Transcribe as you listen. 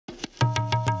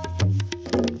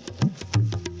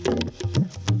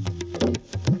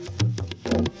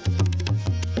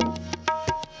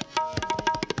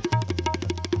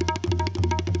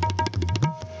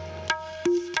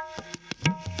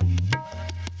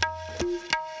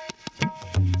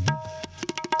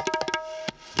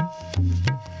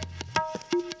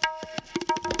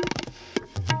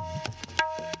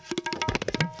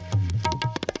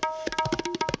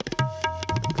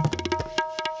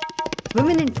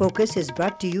Focus is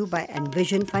brought to you by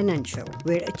Envision Financial,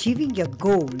 where achieving your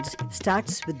goals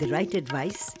starts with the right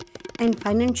advice and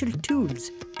financial tools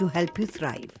to help you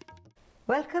thrive.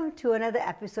 Welcome to another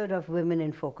episode of Women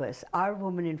in Focus. Our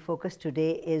woman in focus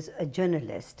today is a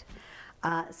journalist,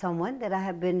 someone that I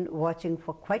have been watching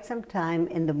for quite some time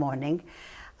in the morning.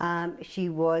 She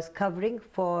was covering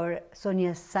for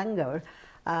Sonia Sangar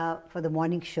for the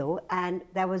morning show, and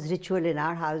that was ritual in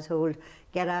our household.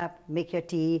 Get up, make your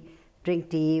tea,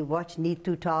 drink tea, watch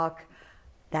Neetu talk.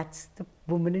 That's the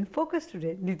woman in focus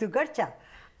today, Neetu Garcha.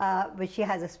 But she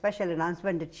has a special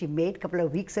announcement that she made a couple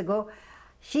of weeks ago.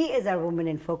 She is our woman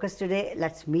in focus today.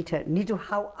 Let's meet her. Neetu,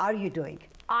 how are you doing?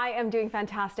 I am doing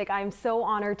fantastic. I'm so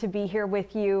honored to be here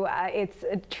with you. It's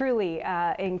truly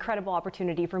an incredible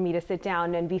opportunity for me to sit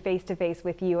down and be face-to-face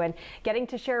with you and getting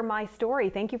to share my story.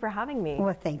 Thank you for having me.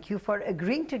 Well, thank you for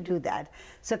agreeing to do that.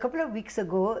 So a couple of weeks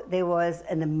ago, there was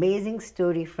an amazing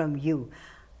story from you.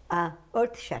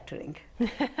 Earth-shattering.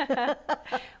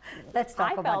 Let's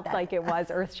talk about that. I felt like it was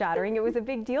earth-shattering. It was a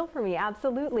big deal for me,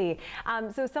 absolutely.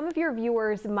 So some of your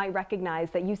viewers might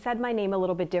recognize that you said my name a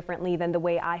little bit differently than the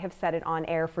way I have said it on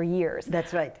air for years.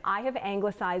 That's right. I have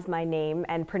anglicized my name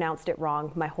and pronounced it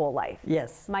wrong my whole life.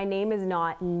 Yes. My name is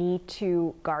not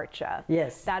Neetu Garcha.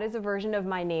 Yes. That is a version of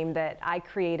my name that I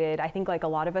created, I think like a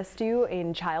lot of us do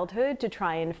in childhood, to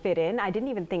try and fit in. I didn't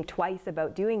even think twice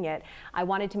about doing it. I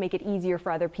wanted to make it easier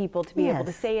for other people to be able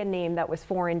to say a name that was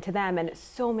foreign to them, and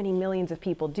so many millions of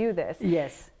people do this.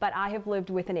 Yes. But I have lived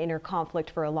with an inner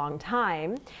conflict for a long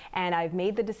time, and I've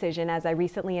made the decision, as I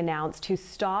recently announced, to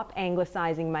stop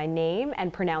anglicizing my name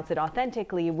and pronounce it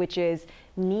authentically, which is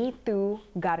Neetu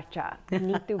Garcha.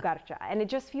 Neetu Garcha. And it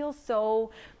just feels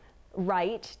so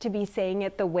right to be saying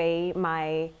it the way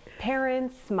my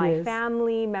parents, my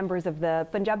family, members of the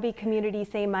Punjabi community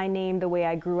say my name, the way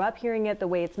I grew up hearing it, the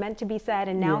way it's meant to be said,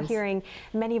 and now hearing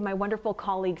many of my wonderful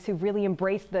colleagues who've really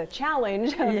embraced the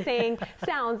challenge of saying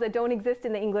sounds that don't exist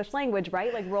in the English language,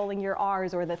 right? Like rolling your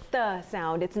R's or the th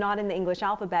sound. It's not in the English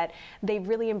alphabet. They've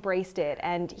really embraced it,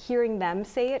 and hearing them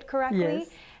say it correctly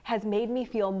has made me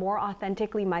feel more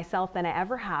authentically myself than I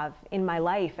ever have in my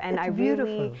life. And I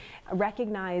really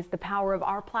recognize the power of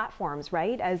our platforms,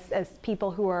 right? As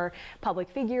people who are public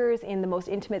figures in the most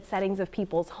intimate settings of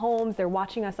people's homes, they're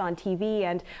watching us on TV,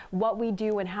 and what we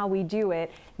do and how we do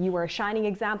it, you are a shining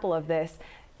example of this,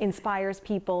 inspires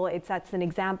people, it sets an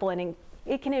example, and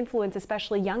it can influence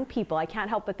especially young people. I can't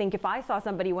help but think if I saw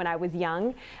somebody when I was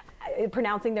young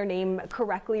pronouncing their name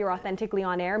correctly or authentically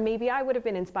on air, maybe I would have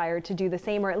been inspired to do the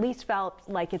same, or at least felt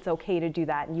like it's okay to do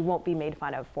that and you won't be made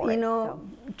fun of for it. You know,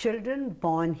 children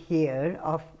born here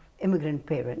of immigrant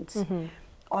parents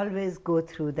always go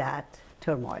through that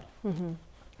turmoil.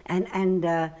 And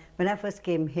when I first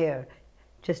came here,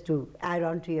 just to add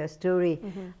on to your story,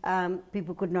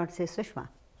 people could not say Sushma.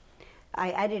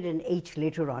 I added an H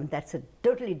later on. That's a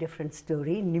totally different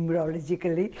story,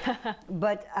 numerologically.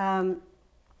 But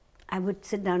I would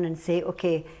sit down and say,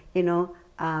 okay, you know,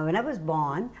 when I was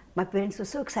born, my parents were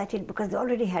so excited because they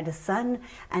already had a son,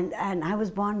 and I was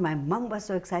born, my mom was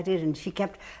so excited, and she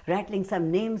kept rattling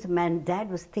some names. My dad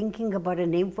was thinking about a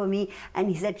name for me, and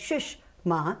he said, Shush,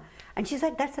 Ma. And she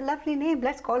said, that's a lovely name,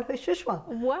 let's call her Shushma.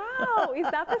 Wow, is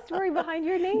that the story behind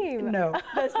your name? No,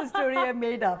 that's the story I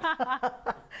made up.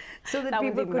 So that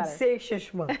people could say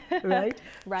Shushma, right?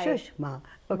 Right. Shushma,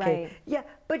 okay. Right. Yeah,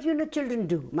 but you know, children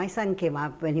do. My son came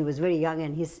up when he was very young,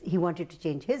 and he wanted to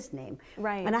change his name.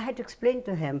 Right. And I had to explain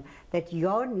to him that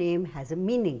your name has a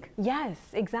meaning. Yes,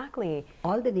 exactly.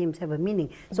 All the names have a meaning.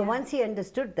 So once he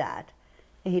understood that,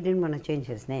 he didn't want to change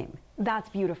his name. That's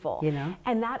beautiful. You know?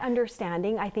 And that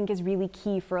understanding, I think, is really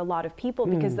key for a lot of people,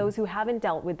 because those who haven't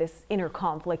dealt with this inner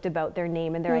conflict about their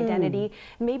name and their identity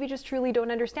maybe just truly don't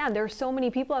understand. There are so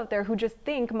many people out there who just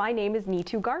think my name is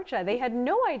Neetu Garcha. They had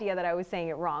no idea that I was saying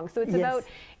it wrong. So it's about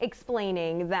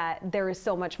explaining that there is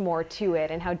so much more to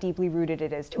it and how deeply rooted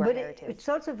it is to our heritage. It's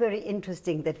also very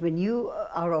interesting that when you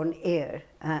are on air,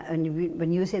 and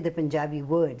when you say the Punjabi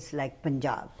words like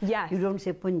Punjab, you don't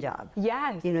say Punjab.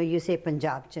 Yes. You know, you say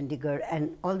Punjab, Chandigarh,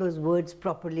 and all those words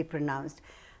properly pronounced.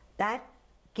 That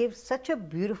gives such a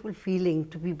beautiful feeling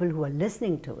to people who are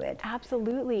listening to it.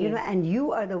 Absolutely. You know, and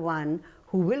you are the one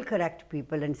who will correct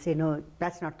people and say, no,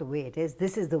 that's not the way it is.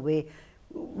 This is the way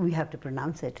we have to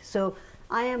pronounce it. So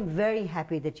I am very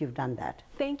happy that you've done that.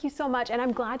 Thank you so much. And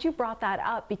I'm glad you brought that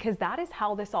up, because that is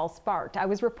how this all sparked. I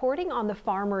was reporting on the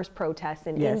farmers' protests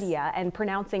in India and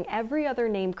pronouncing every other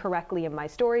name correctly in my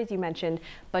stories. You mentioned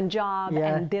Punjab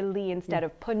and Delhi instead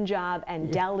of Punjab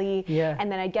and Delhi.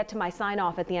 And then I get to my sign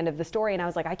off at the end of the story and I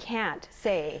was like, I can't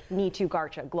say Neetu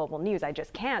Garcha Global News. I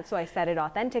just can't. So I said it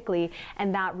authentically.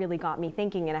 And that really got me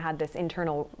thinking. And I had this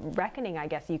internal reckoning, I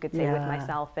guess you could say, with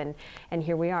myself. And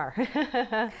here we are.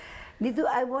 Neetu,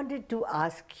 I wanted to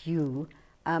ask you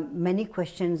many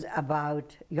questions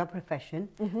about your profession.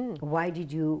 Why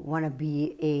did you want to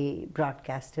be a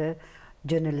broadcaster?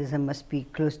 Journalism must be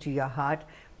close to your heart.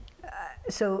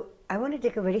 So I want to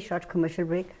take a very short commercial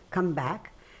break, come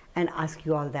back and ask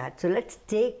you all that. So let's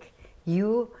take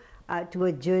you to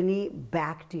a journey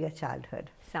back to your childhood.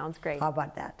 Sounds great. How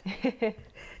about that?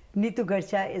 Neetu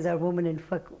Garcha is our Woman in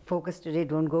Focus today.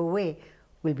 Don't go away.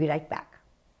 We'll be right back.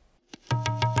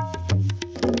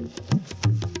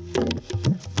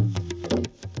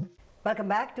 Welcome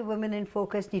back to Women in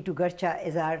Focus. Neetu Garcha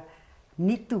is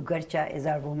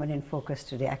our Woman in Focus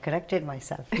today. I corrected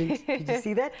myself. Did you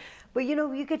see that? But you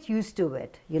know, you get used to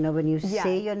it. You know, when you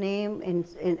say your name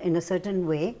in a certain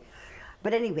way.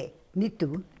 But anyway,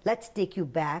 Neetu, let's take you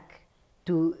back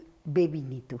to baby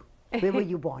Neetu. Where were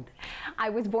you born? I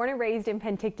was born and raised in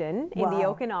Penticton in the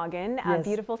Okanagan, a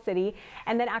beautiful city.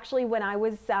 And then actually when I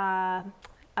was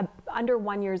under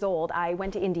 1 year old, I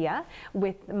went to India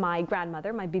with my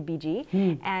grandmother, my Bibiji,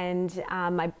 and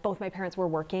both my parents were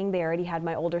working. They already had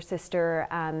my older sister.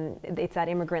 It's that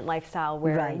immigrant lifestyle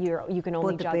where you can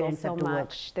only juggle so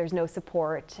much. There's no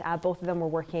support. Both of them were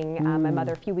working. My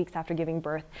mother a few weeks after giving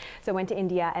birth. So I went to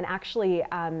India, and actually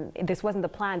this wasn't the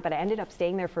plan, but I ended up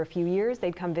staying there for a few years.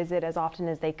 They'd come visit as often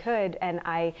as they could, and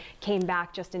I came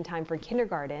back just in time for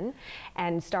kindergarten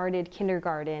and started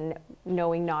kindergarten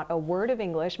knowing not a word of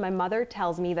English. My mother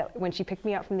tells me that when she picked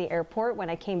me up from the airport, when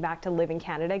I came back to live in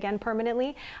Canada again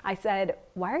permanently, I said,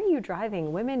 why are you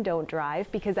driving? Women don't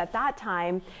drive. Because at that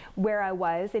time, where I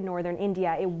was in northern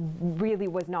India, it really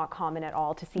was not common at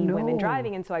all to see women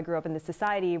driving. And so I grew up in this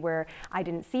society where I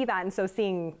didn't see that. And so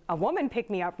seeing a woman pick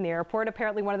me up from the airport,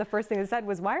 apparently one of the first things I said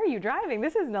was, why are you driving?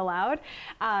 This isn't allowed.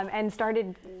 And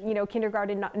started, you know,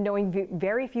 kindergarten not knowing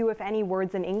very few, if any,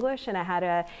 words in English. And I had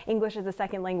a English as a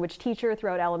second language teacher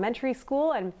throughout elementary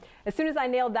school. And as soon as I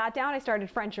nailed that down, I started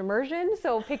French immersion.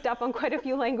 So picked up on quite a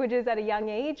few languages at a young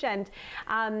age. And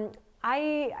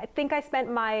I think I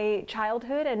spent my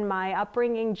childhood and my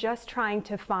upbringing just trying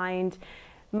to find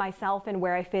myself and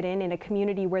where I fit in a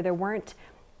community where there weren't,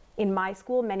 in my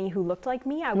school, many who looked like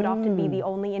me. I would often be the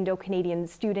only Indo-Canadian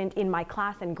student in my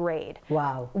class and grade.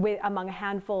 Wow. Among a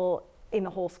handful in the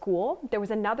whole school. There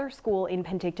was another school in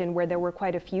Penticton where there were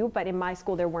quite a few, but in my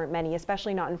school there weren't many,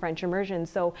 especially not in French immersion.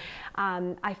 So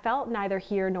I felt neither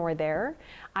here nor there.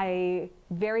 I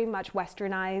very much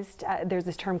westernized. There's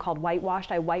this term called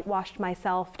whitewashed. I whitewashed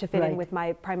myself to fit in with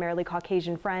my primarily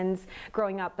Caucasian friends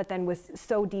growing up, but then was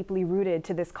so deeply rooted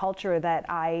to this culture that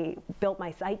I built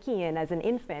my psyche in as an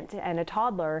infant and a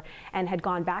toddler, and had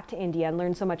gone back to India and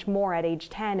learned so much more at age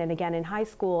 10 and again in high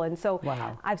school. And so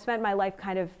I've spent my life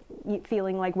kind of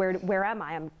feeling like, where am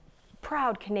I? I'm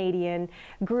proud Canadian,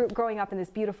 growing up in this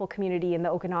beautiful community in the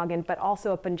Okanagan, but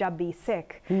also a Punjabi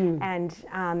Sikh. And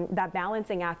that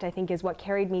balancing act, I think, is what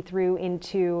carried me through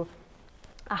into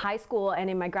a high school. And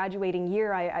in my graduating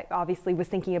year, I obviously was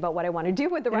thinking about what I want to do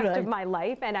with the rest of my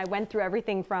life. And I went through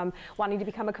everything from wanting to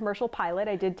become a commercial pilot.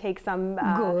 I did take some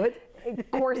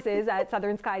courses at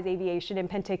Southern Skies Aviation in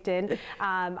Penticton.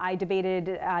 I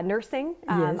debated nursing.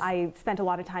 I spent a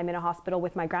lot of time in a hospital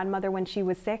with my grandmother when she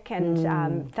was sick,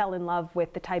 and fell in love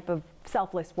with the type of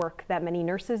selfless work that many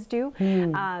nurses do.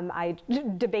 I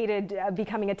debated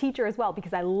becoming a teacher as well,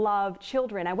 because I love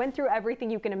children. I went through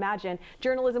everything you can imagine.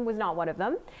 Journalism was not one of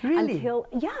them. Really? Until,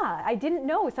 I didn't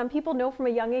know. Some people know from a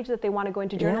young age that they want to go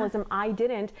into journalism. I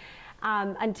didn't.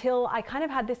 Until I kind of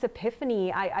had this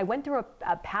epiphany. I went through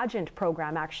a pageant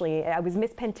program, actually. I was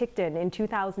Miss Penticton in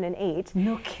 2008.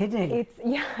 No kidding.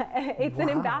 It's an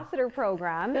ambassador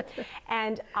program.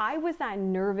 And I was that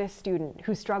nervous student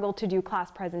who struggled to do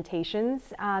class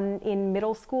presentations in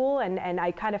middle school. And I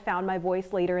kind of found my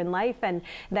voice later in life. And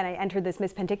then I entered this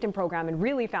Miss Penticton program and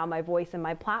really found my voice and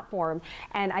my platform.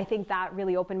 And I think that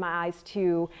really opened my eyes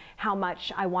to how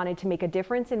much I wanted to make a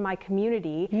difference in my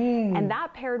community. And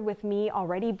that paired with me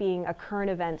already being a current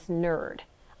events nerd.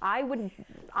 I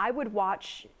would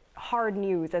watch hard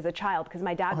news as a child because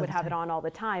my dad would have it on all the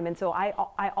time, and so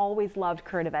I always loved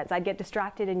current events. I'd get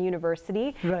distracted in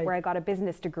university, where I got a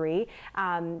business degree,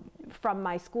 from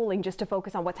my schooling, just to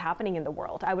focus on what's happening in the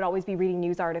world. I would always be reading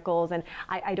news articles, and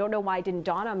I don't know why it didn't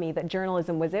dawn on me that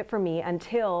journalism was it for me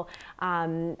until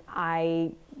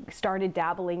I started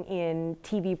dabbling in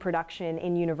TV production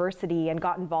in university and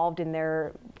got involved in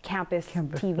their campus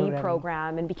TV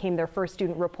program and became their first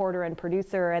student reporter and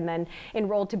producer, and then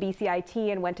enrolled to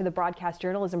BCIT and went to the broadcast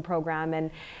journalism program.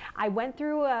 And I went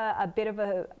through a bit of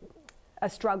a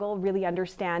struggle really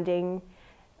understanding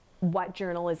what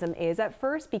journalism is at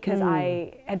first, because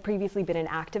I had previously been an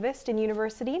activist in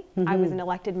university. I was an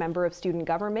elected member of student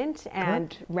government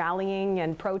and rallying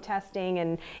and protesting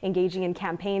and engaging in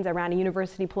campaigns. I ran a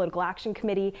university political action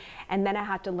committee, and then I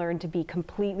had to learn to be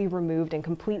completely removed and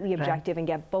completely objective and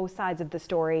get both sides of the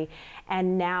story.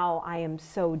 And now I am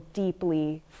so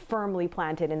deeply, firmly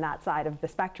planted in that side of the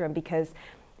spectrum, because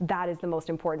that is the most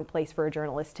important place for a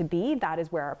journalist to be. That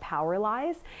is where our power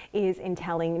lies, is in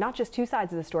telling not just two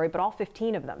sides of the story, but all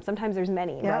 15 of them. Sometimes there's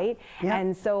many, right?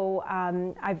 And so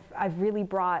I've really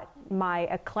brought my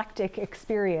eclectic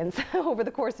experience over the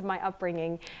course of my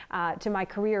upbringing to my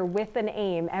career with an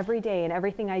aim every day. And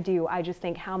everything I do, I just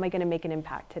think, how am I going to make an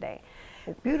impact today?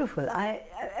 Beautiful. I'm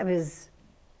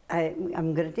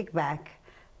going to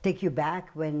take you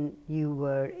back when you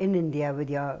were in India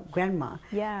with your grandma.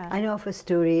 Yeah. I know of a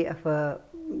story of a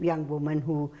young woman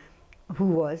who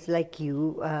was like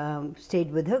you,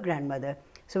 stayed with her grandmother.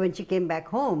 So when she came back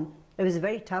home, it was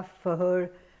very tough for her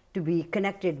to be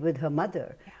connected with her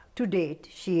mother. Yeah. To date,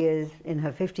 she is in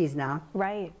her 50s now.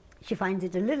 Right. She finds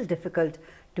it a little difficult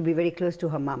to be very close to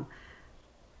her mom.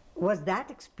 Was that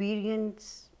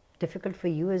experience difficult for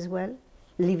you as well?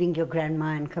 Leaving your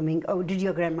grandma and coming, did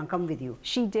your grandma come with you?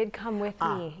 She did come with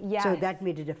me, yes. So that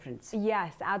made a difference.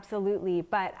 Yes, absolutely.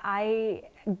 But I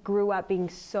grew up being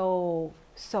so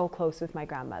close with my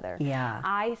grandmother. Yeah.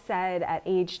 I said at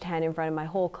age 10 in front of my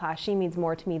whole class, she means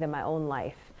more to me than my own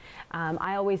life.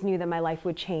 I always knew that my life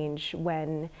would change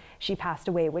when she passed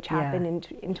away, which happened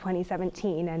in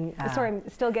 2017. And sorry, I'm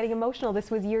still getting emotional.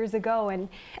 This was years ago, and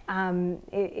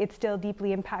it still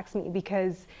deeply impacts me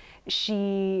because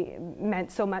she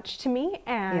meant so much to me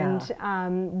and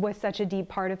was such a deep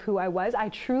part of who I was. I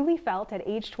truly felt at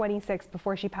age 26,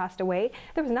 before she passed away,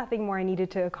 there was nothing more I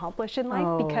needed to accomplish in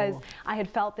life because I had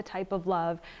felt the type of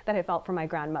love that I felt from my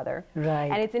grandmother.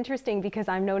 Right. And it's interesting because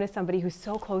I'm known as somebody who's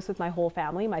so close with my whole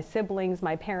family, my siblings,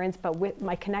 my parents, but with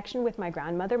my connection with my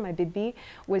grandmother, my Bibi,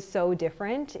 was so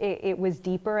different. It was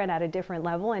deeper and at a different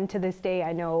level. And to this day,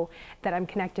 I know that I'm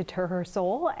connected to her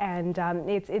soul, and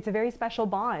it's a very special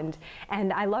bond.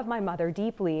 And I love my mother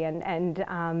deeply, and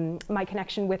my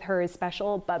connection with her is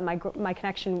special, but my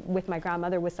connection with my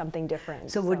grandmother was something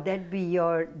different. So would that be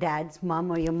your dad's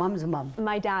mom or your mom's mom?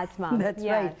 My dad's mom. That's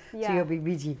right. Yeah. So you're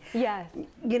Bibiji. Yes.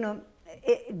 You know,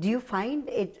 do you find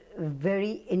it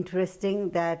very interesting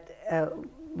that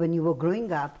when you were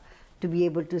growing up, to be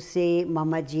able to say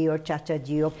Mama ji or Chacha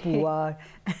ji or Pua,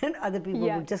 and other people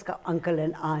would just call uncle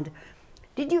and aunt.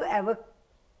 Did you ever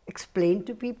explain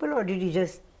to people, or did you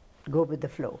just go with the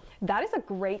flow? That is a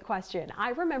great question. I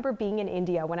remember being in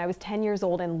India when I was 10 years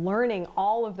old and learning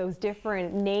all of those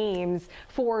different names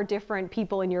for different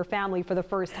people in your family for the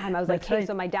first time. I was like, hey,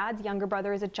 so my dad's younger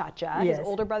brother is a Chacha, his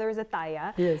older brother is a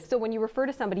Taya. Yes. So when you refer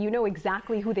to somebody, you know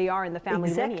exactly who they are in the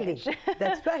family lineage.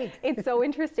 That's right. It's so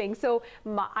interesting. So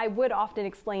I would often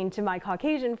explain to my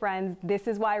Caucasian friends, this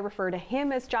is why I refer to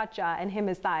him as Chacha and him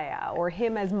as Taya, or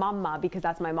him as Mama, because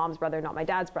that's my mom's brother, not my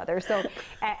dad's brother. So,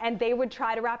 and they would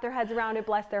try to wrap their heads around it,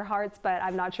 bless their hearts, but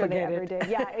I'm not sure they ever did.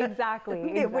 Yeah,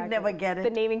 exactly. They would never get it. The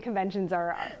naming conventions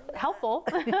are helpful,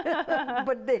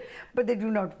 but they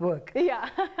do not work. Yeah.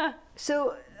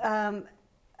 So I'm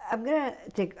gonna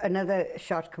take another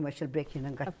short commercial break. You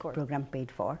know, got program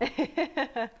paid for,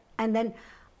 and then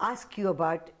ask you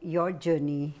about your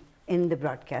journey in the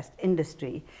broadcast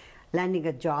industry, landing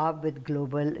a job with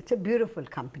Global. It's a beautiful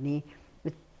company.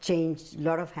 It changed a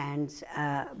lot of hands,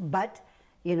 but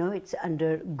you know, it's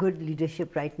under good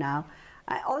leadership right now.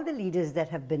 All the leaders that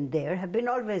have been there have been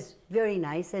always very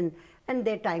nice, and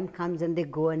their time comes and they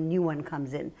go and new one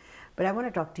comes in. But I want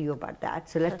to talk to you about that.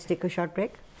 So let's take a short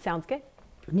break. Sounds good.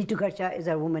 Neetu Garcha is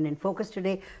our Woman in Focus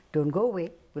today. Don't go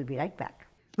away. We'll be right back.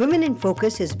 Women in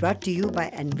Focus is brought to you by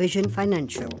Envision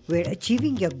Financial, where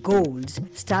achieving your goals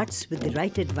starts with the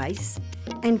right advice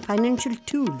and financial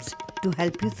tools to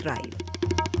help you thrive.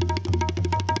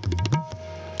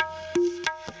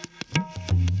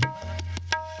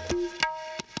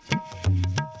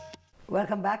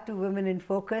 Welcome back to Women in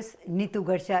Focus. Neetu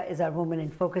Garcha is our Woman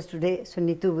in Focus today. So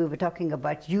Neetu, we were talking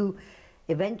about you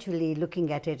eventually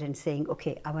looking at it and saying,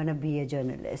 okay, I want to be a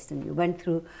journalist. And you went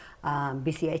through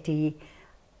BCIT.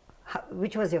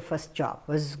 Which was your first job?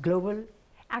 Was global?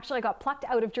 Actually, I got plucked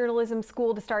out of journalism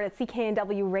school to start at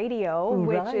CKNW Radio,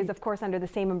 which is, of course, under the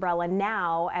same umbrella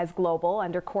now as Global,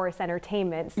 under Chorus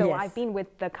Entertainment. So I've been with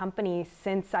the company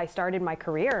since I started my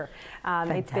career.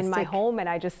 It's been my home, and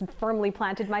I just firmly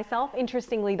planted myself.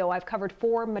 Interestingly, though, I've covered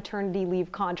 4 maternity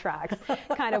leave contracts,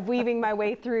 kind of weaving my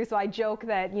way through. So I joke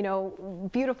that, you know,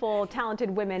 beautiful, talented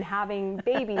women having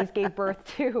babies gave birth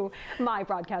to my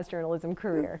broadcast journalism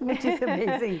career. Which is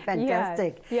amazing,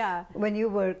 fantastic. Yes, yeah. When you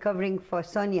were covering for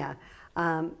Sonia,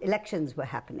 elections were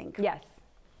happening. Yes.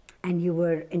 And you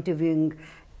were interviewing.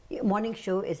 Morning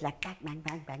show is like bang, bang,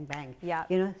 bang, bang, bang. Yeah.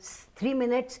 You know, 3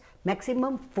 minutes,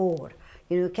 maximum 4.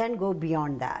 You know, can't go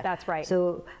beyond that. That's right.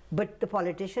 So, but the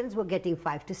politicians were getting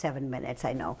 5 to 7 minutes,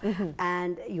 I know.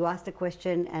 And you asked a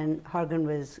question, and Horgan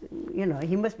was, you know,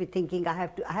 he must be thinking, I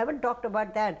haven't talked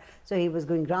about that. So he was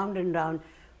going round and round.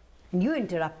 You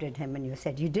interrupted him and you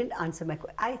said, you didn't answer my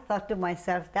question. I thought to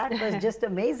myself, that was just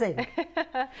amazing.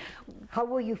 How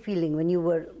were you feeling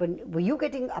when were you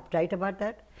getting uptight about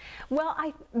that? Well,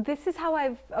 this is how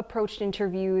I've approached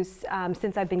interviews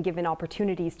since I've been given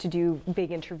opportunities to do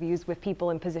big interviews with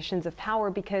people in positions of power,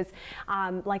 because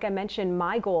like I mentioned,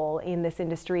 my goal in this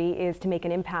industry is to make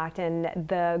an impact, and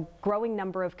the growing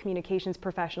number of communications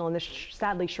professionals and the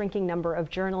sadly shrinking number of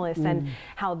journalists and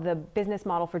how the business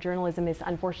model for journalism is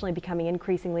unfortunately becoming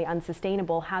increasingly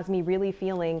unsustainable has me really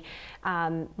feeling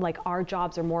like our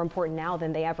jobs are more important now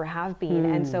than they ever have been.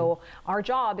 And so our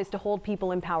job is to hold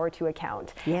people in power to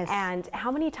account. Yes. And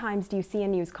how many times do you see a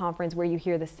news conference where you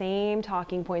hear the same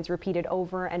talking points repeated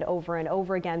over and over and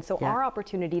over again? So our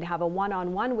opportunity to have a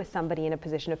one-on-one with somebody in a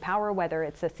position of power, whether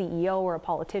it's a CEO or a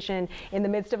politician in the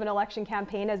midst of an election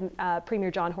campaign, as Premier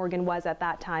John Horgan was at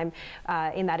that time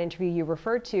in that interview you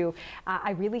referred to,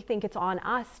 I really think it's on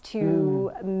us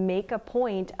to make a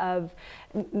point of,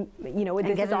 you know,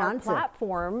 this is our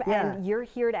platform and you're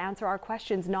here to answer our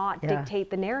questions, not dictate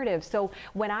the narrative. So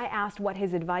when I asked what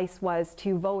his advice was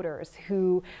to voters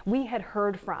who we had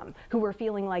heard from, who were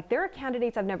feeling like there are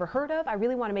candidates I've never heard of, I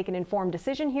really want to make an informed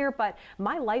decision here, but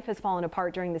my life has fallen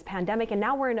apart during this pandemic and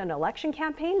now we're in an election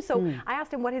campaign. So I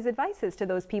asked him what his advice is to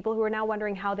those people who are now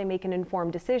wondering how they make an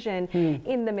informed decision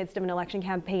in the midst of an election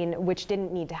campaign, which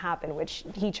didn't need to happen, which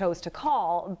he chose to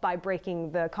call by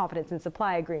breaking the confidence and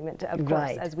supply agreement, of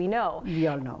course, as we know. We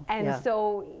all know. And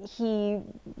so he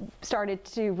started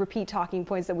to repeat talking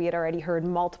points that we had already heard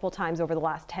multiple times over the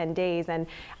last 10 days. And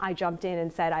I jumped in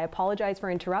and said, I apologize for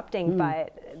interrupting,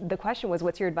 but the question was,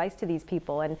 what's your advice to these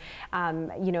people? And,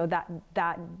 you know,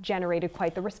 that generated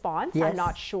quite the response. I'm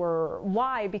not sure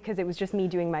why, because it was just me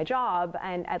doing my job.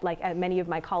 And like many of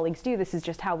my colleagues do, this is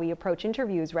just how we approach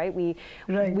interviews, right? We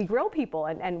grill people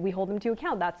and we hold them to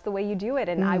account. That's the way you do it.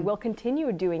 And I will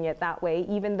continue doing it that way,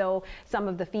 even though some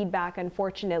of the feedback,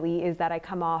 unfortunately, is that I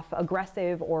come off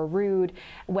aggressive or rude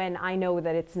when I know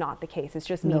that it's not the case. It's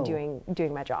just me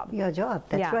doing my job. Your job,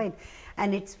 that's right.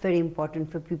 And it's very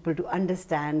important for people to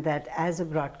understand that as a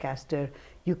broadcaster,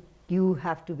 you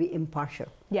have to be impartial.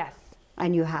 Yes.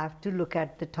 And you have to look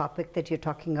at the topic that you're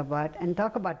talking about and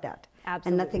talk about that. Absolutely.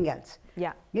 And nothing else.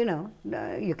 Yeah. You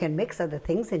know, you can mix other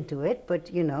things into it,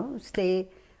 but, you know, stay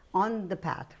on the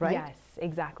path, right? Yes,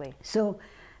 exactly. So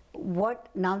what,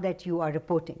 now that you are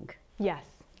reporting? Yes.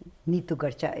 Neetu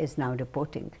Garcha is now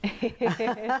reporting.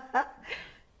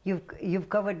 You've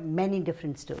covered many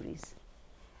different stories.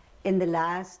 In the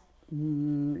last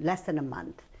less than a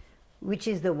month, which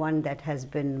is the one that has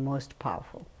been most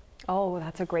powerful? Oh,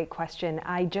 that's a great question.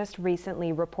 I just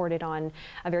recently reported on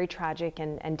a very tragic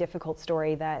and difficult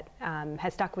story that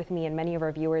has stuck with me and many of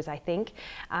our viewers, I think.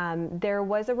 There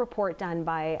was a report done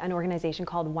by an organization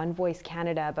called One Voice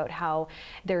Canada about how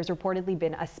there's reportedly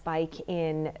been a spike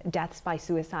in deaths by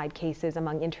suicide cases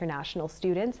among international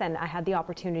students. And I had the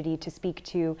opportunity to speak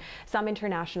to some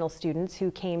international students who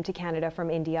came to Canada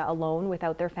from India alone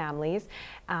without their families.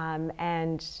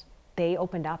 And they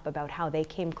opened up about how they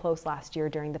came close last year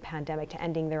during the pandemic to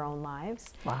ending their own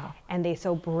lives. Wow. And they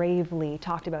so bravely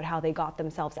talked about how they got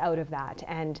themselves out of that.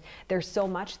 And there's so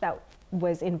much that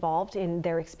was involved in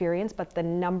their experience, but the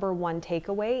number one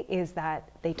takeaway is that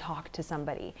they talked to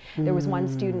somebody. There was one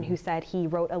student who said he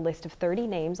wrote a list of 30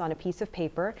 names on a piece of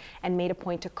paper and made a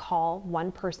point to call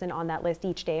one person on that list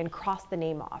each day and cross the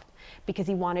name off because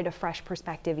he wanted a fresh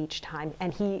perspective each time.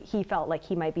 And he felt like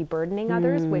he might be burdening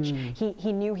others, which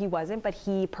he knew he wasn't. wasn't, but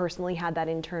he personally had that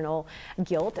internal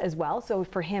guilt as well. So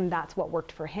for him, that's what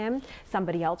worked for him.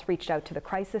 Somebody else reached out to the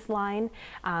crisis line.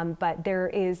 But there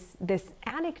is this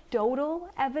anecdotal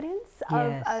evidence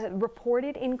of a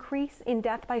reported increase in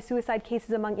death by suicide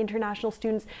cases among international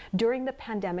students during the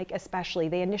pandemic, especially.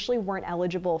 They initially weren't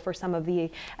eligible for some of the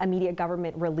immediate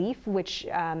government relief, which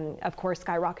of course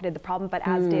skyrocketed the problem, but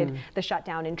as did the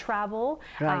shutdown in travel,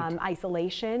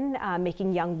 isolation,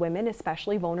 making young women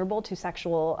especially vulnerable to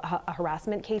sexual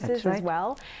harassment cases as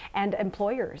well, and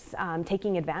employers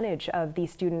taking advantage of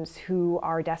these students who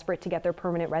are desperate to get their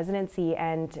permanent residency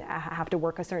and have to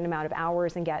work a certain amount of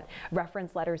hours and get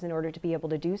reference letters in order to be able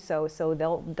to do so. So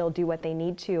they'll do what they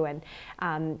need to, and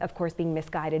of course being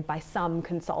misguided by some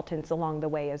consultants along the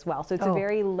way as well. So it's a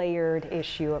very layered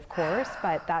issue, of course,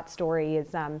 but that story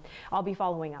is, I'll be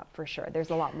following up for sure.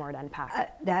 There's a lot more to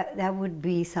unpack. That would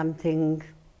be something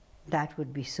that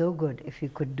would be so good if you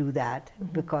could do that,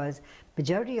 because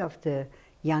majority of the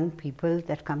young people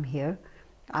that come here,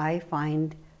 I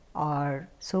find, are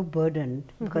so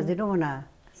burdened because they don't want to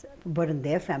burden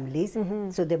their families,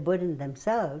 so they burden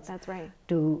themselves. That's right.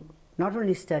 To not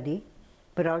only study,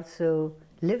 but also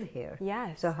live here.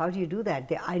 Yes. So how do you do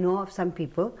that? I know of some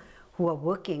people who are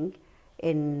working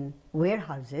in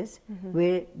warehouses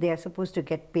where they are supposed to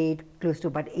get paid close to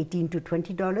about $18 to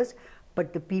 $20,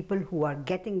 but the people who are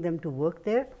getting them to work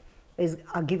there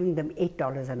are giving them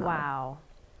 $8 an hour. Wow.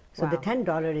 So the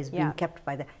 $10 is being kept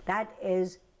by that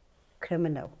is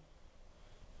criminal.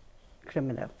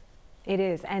 Criminal. It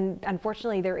is, and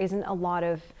unfortunately there isn't a lot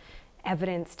of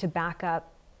evidence to back up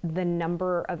the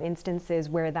number of instances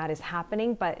where that is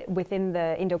happening, but within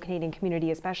the Indo-Canadian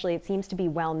community especially, it seems to be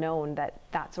well known that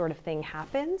that sort of thing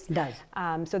happens. It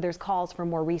does. So there's calls for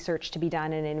more research to be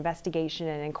done and an investigation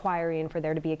and inquiry and for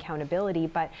there to be accountability,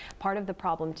 but part of the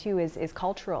problem too is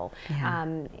cultural.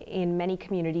 In many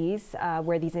communities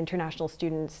where these international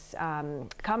students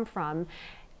come from,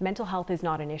 mental health is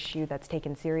not an issue that's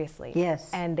taken seriously.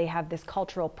 Yes. And they have this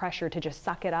cultural pressure to just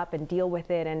suck it up and deal with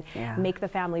it and make the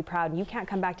family proud. You can't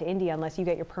come back to India unless you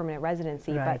get your permanent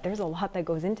residency, but there's a lot that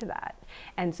goes into that.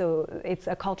 And so it's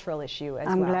a cultural issue as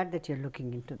well. I'm glad that you're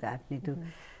looking into that, Neetu.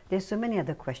 There's so many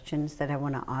other questions that I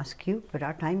want to ask you, but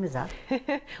our time is up.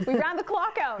 We ran the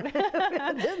clock out.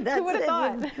 Who would have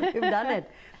thought? We've done it.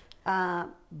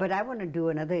 But I want to do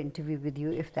another interview with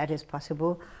you if that is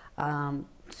possible.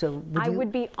 So I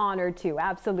would be honored to,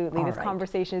 absolutely. This right.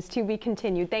 conversation is to be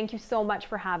continued. Thank you so much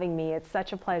for having me. It's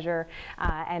such a pleasure,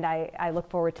 and I look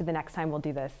forward to the next time we'll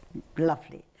do this.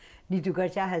 Lovely. Neetu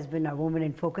Garcha has been our Woman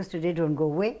in Focus today. Don't go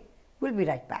away. We'll be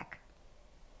right back.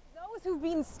 Those who've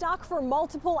been stuck for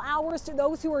multiple hours to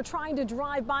those who are trying to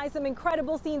drive by, some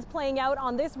incredible scenes playing out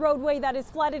on this roadway that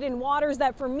is flooded in waters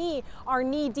that for me are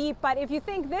knee deep. But if you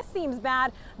think this seems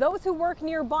bad, those who work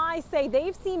nearby say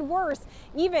they've seen worse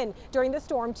even during the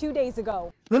storm 2 days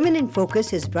ago. Women in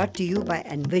Focus is brought to you by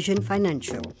Envision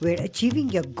Financial, where achieving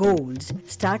your goals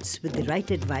starts with the right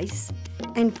advice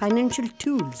and financial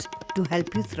tools to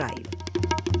help you thrive.